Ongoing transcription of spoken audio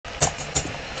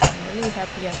really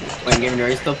happy I beat Wait, Gamer, are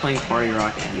you still playing Party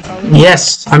Rock Anthem?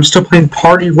 Yes, I'm still playing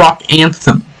Party Rock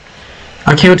Anthem.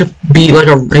 I can't wait to beat like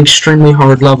an extremely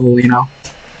hard level, you know.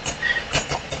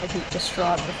 I beat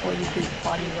Distraught before you beat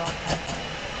Party Rock Anthem.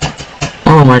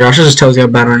 Oh my gosh, this just tells you how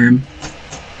bad I am.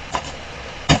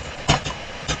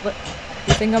 What?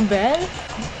 You think I'm bad?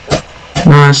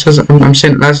 No, it says I'm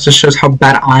saying that just shows how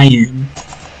bad I am.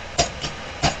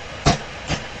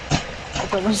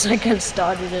 But once I got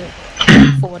started it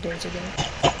 4 days ago.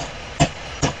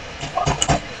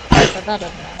 But that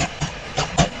doesn't matter.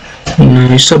 No,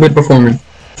 you still beat before me.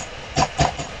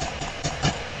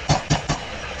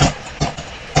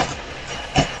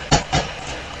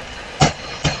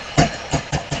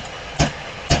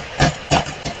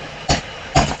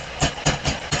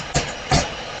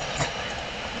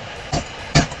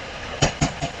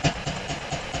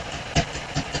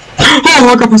 Oh,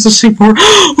 I got past the C4.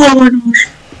 Oh my gosh.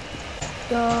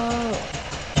 Go.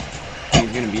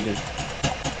 He's gonna beat it.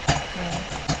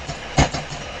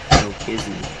 So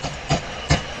busy.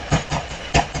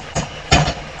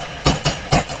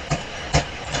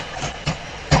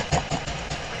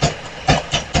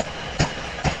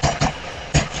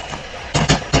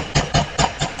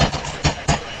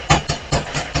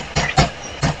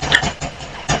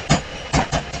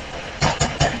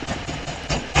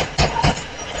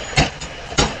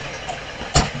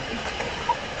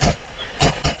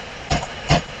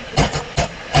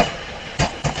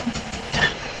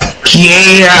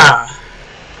 Yeah.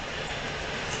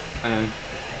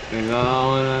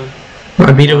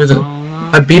 I beat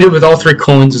it with all 3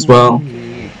 coins as well.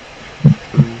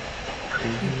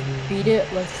 Beat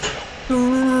it with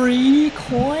 3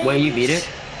 coins? Wait, you beat it?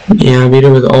 Yeah, I beat it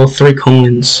with all 3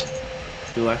 coins.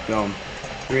 You left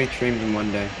 3 streams in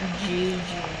one day. GG.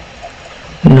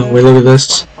 No, wait, look at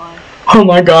this. Oh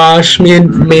my gosh, me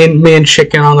and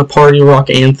Chicken on the Party Rock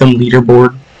Anthem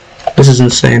leaderboard. This is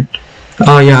insane.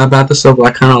 Oh yeah, about this level,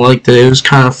 I kind of liked it. It was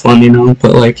kind of fun, you know,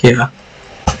 but like, yeah.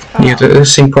 You have to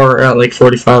sing part at like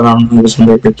 45, I don't know, it wasn't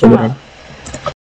very good, but whatever.